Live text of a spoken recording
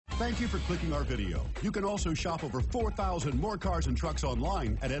Thank you for clicking our video. You can also shop over 4,000 more cars and trucks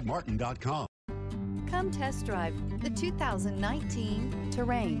online at edmartin.com. Come test drive the 2019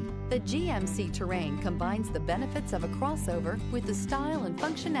 Terrain. The GMC Terrain combines the benefits of a crossover with the style and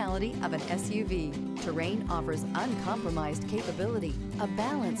functionality of an SUV. Terrain offers uncompromised capability, a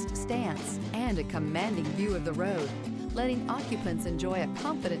balanced stance, and a commanding view of the road, letting occupants enjoy a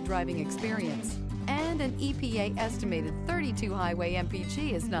confident driving experience. And an EPA estimated 32 highway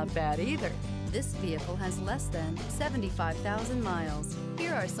MPG is not bad either. This vehicle has less than 75,000 miles.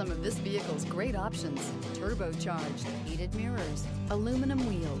 Here are some of this vehicle's great options: turbocharged, heated mirrors, aluminum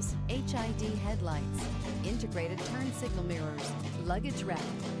wheels, HID headlights, integrated turn signal mirrors, luggage rack,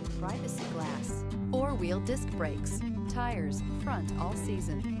 privacy glass, four-wheel disc brakes, tires front all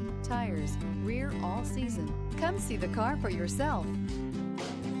season, tires rear all season. Come see the car for yourself.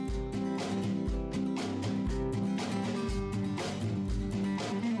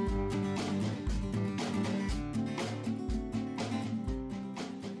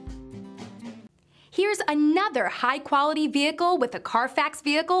 Here's another high-quality vehicle with a Carfax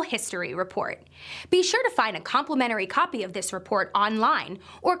Vehicle History Report. Be sure to find a complimentary copy of this report online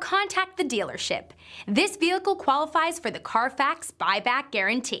or contact the dealership. This vehicle qualifies for the Carfax Buyback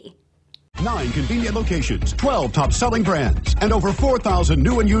Guarantee. 9 convenient locations, 12 top-selling brands, and over 4,000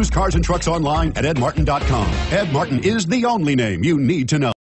 new and used cars and trucks online at edmartin.com. Ed Martin is the only name you need to know.